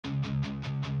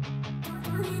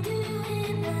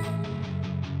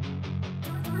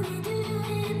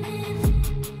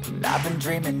I've been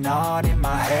dreaming on in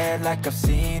my head like I've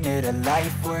seen it. A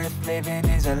life worth living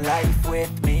is a life with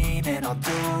meaning. I'll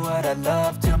do what I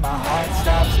love till my heart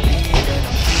stops beating.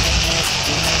 I'm feeling this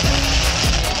demon.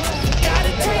 Got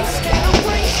a taste, can't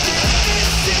erase it.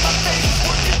 This in my face,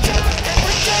 working time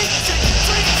every day till your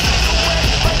dreams fade away.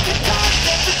 Like the God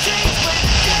never changed, play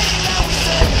the game now we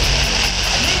say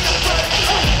I need a break.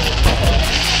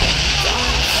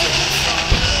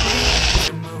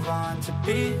 To move on, to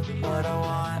be what I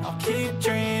want, I'll keep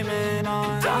dreaming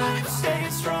on. I'm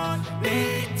staying strong,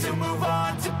 need to move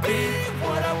on, to be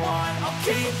what I want, I'll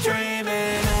keep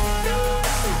dreaming on.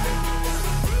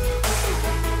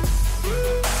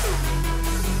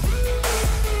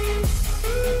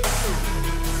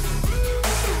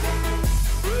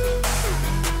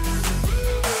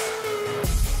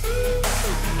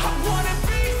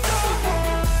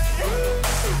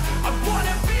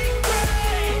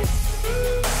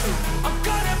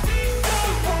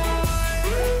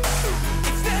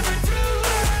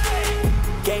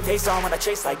 Game face on when I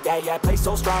chase like that. Yeah, I play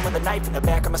so strong with a knife in the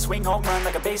back. I'ma swing home run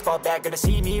like a baseball bat. Gonna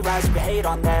see me rise, you can hate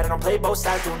on that. I don't play both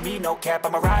sides, doing me no cap.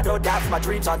 I'ma ride or die for my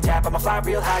dreams on tap. I'ma fly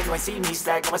real high, you ain't see me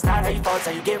slack. No, it's not how you fall, it's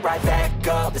how you get right back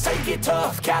up. That's how you get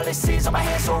tough. Calluses on my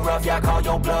hands so rough, yeah, I call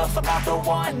your bluff. I'm not the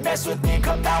one, mess with me and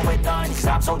come out with none. Cause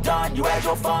I'm so done, you had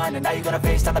your fun. And now you're gonna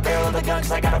face down the barrel of the gun.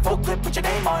 Cause I got a full clip, put your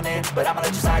name on it. But I'ma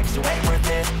let you slide cause you ain't worth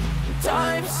it.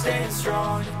 I'm staying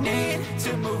strong, need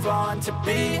to move on, to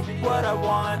be what I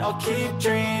want, I'll keep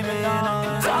dreaming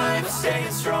on. I'm staying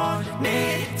strong,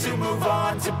 need to move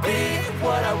on, to be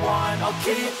what I want, I'll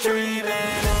keep dreaming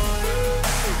on.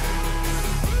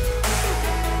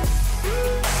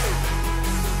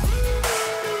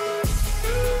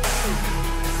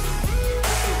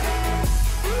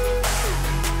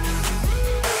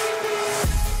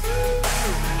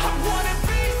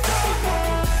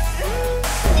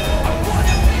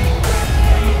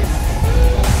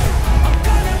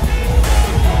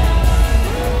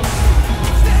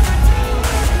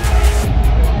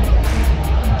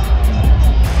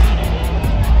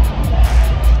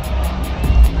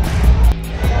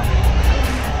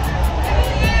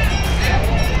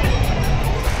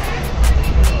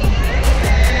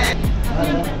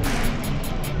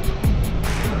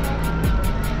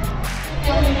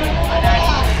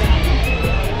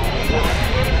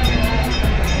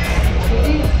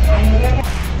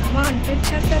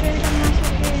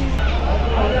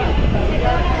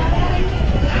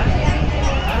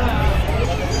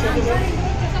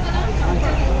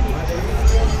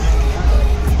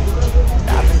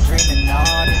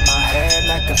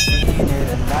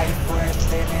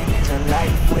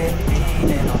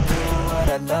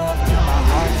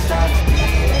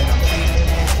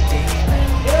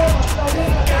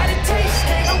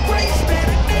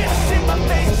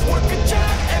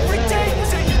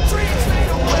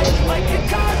 Like a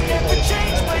god never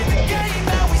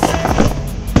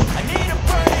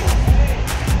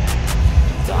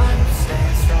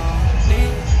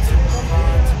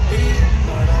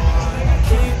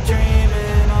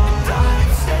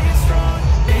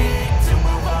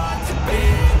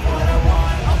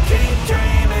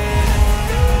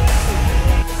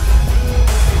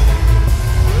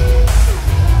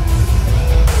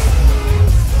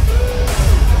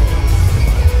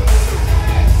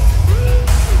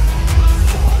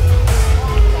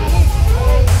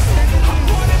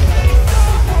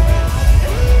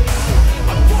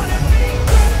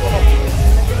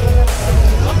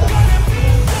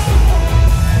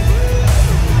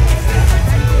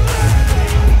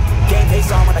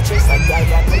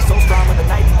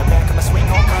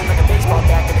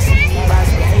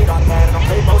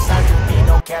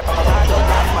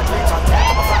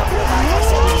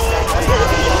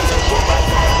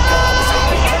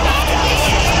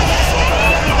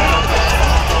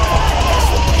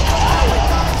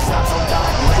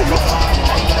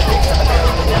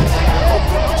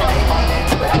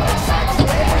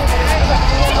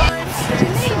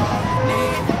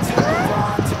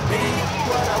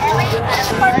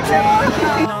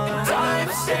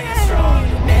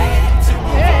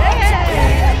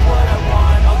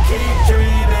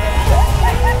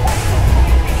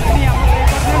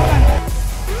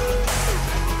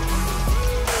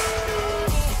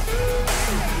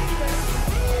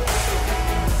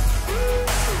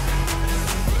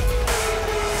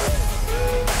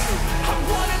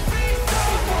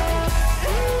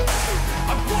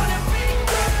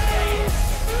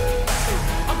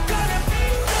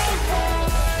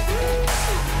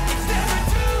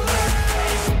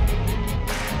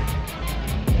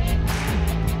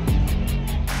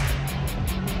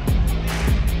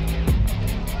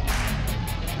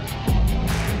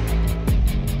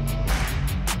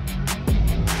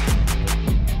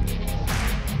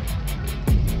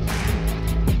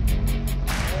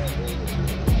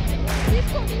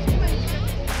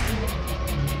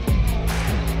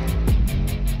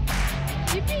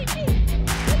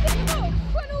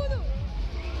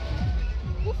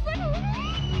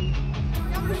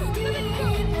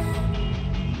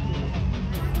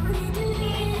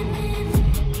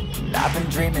I've been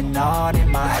dreaming on in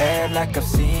my head like I've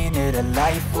seen it. A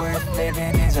life worth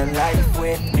living is a life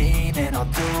with meaning. I'll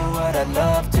do what I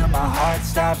love till my heart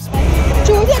stops beating.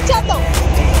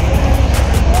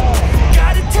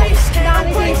 Got a taste and a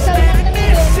waste,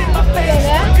 bitterness in my face.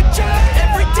 Work a job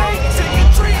every day till your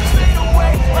dreams fade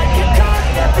away. Like your car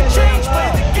never change, play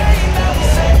the game that we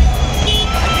say.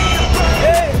 I need a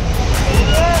break.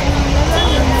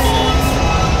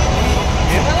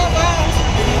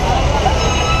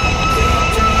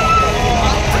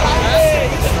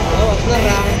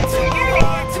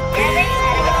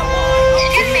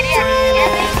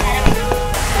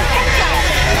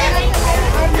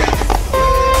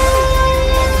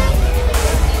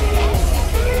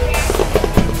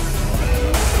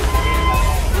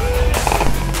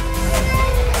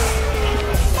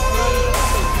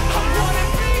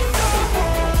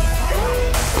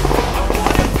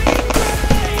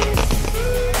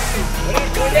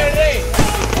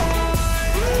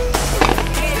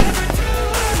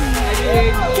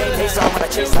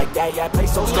 Chase like that, yeah, I play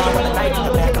so strong with a knife in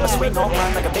the back. I'ma swing home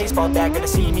run like a baseball bat.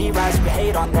 Gonna see me rise, you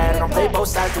hate on that. I don't play both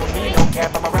sides, doing me no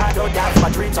cap. I'ma ride or die for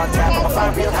my dreams on tap. I'ma fly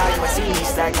real high, you ain't see me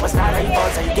stack. It's not how you fall,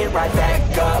 how you get right back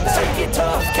up. That's how you get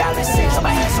tough, calluses on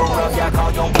my hands so rough. Yeah, I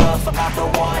call your bluff, I'm not the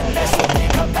one. Mess with me,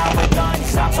 come out with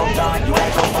guns. I'm so done, you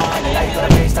had no fun. And now you got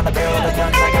a face down the barrel of the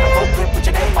guns. I got a full clip with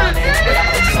your name on it. But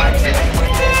I'ma let you slide, cause you ain't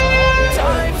with this.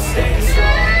 Time stays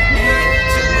strong, need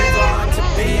to move on to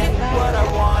be what I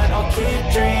want. I'll keep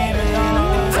dreaming.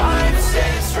 Time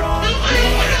stays strong,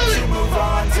 need to move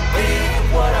on to be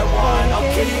what I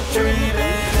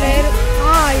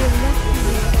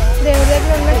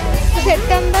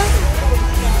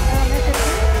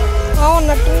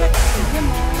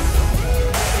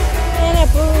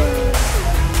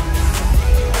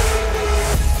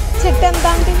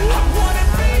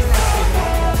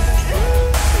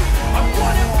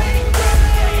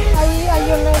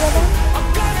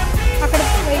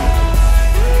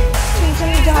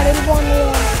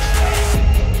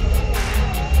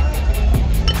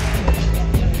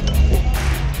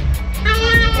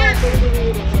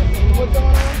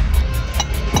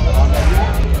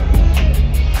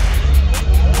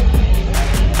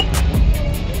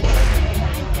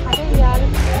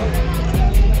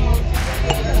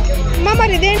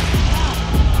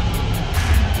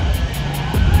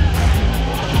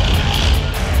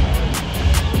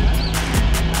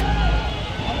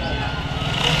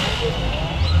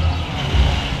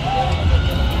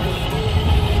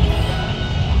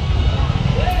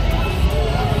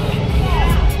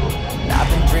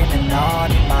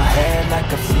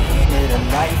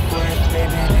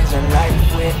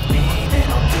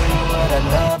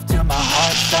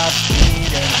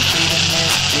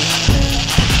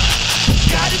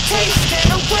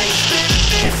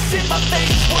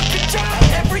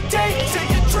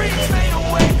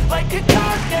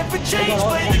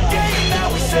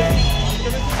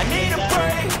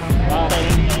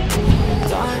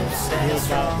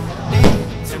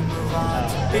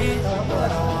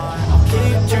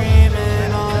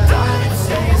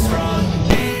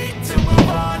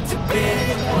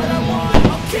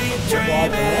I'll keep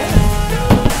dreaming.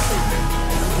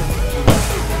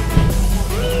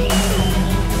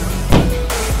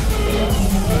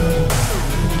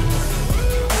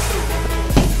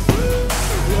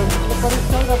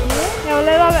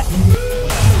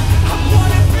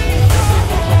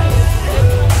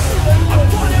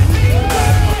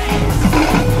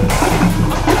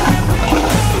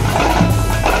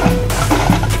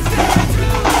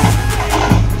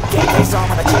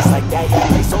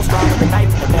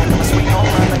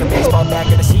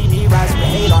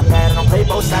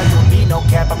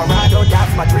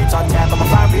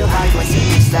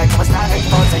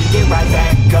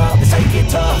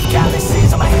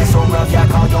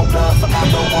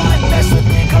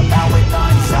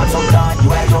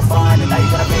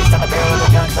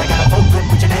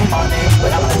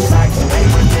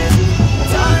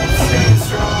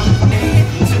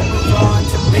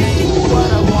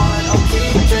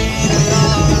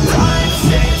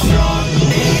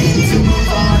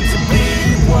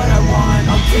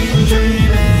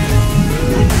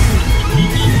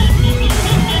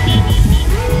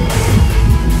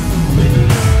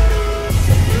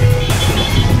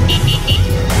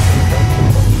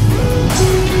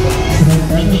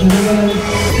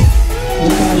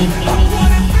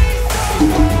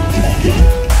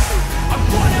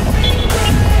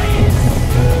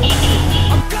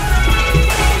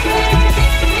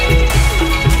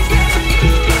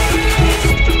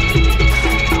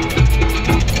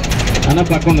 అన్న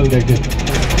పక్క ఉండదు దయచేసి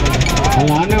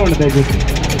అలా ఆనే ఉండదు దయచేసి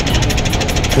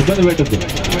ఇబ్బంది పెట్టద్దు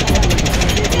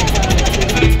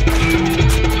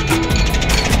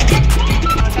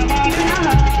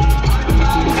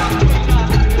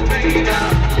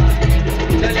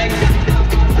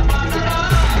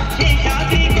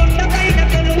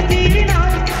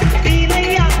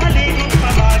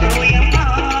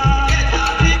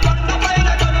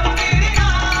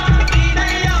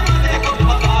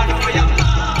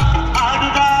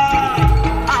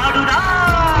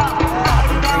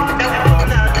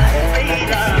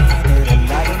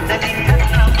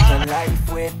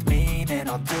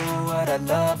I'll do what I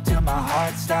love till my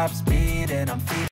heart stops beating. I'm feeding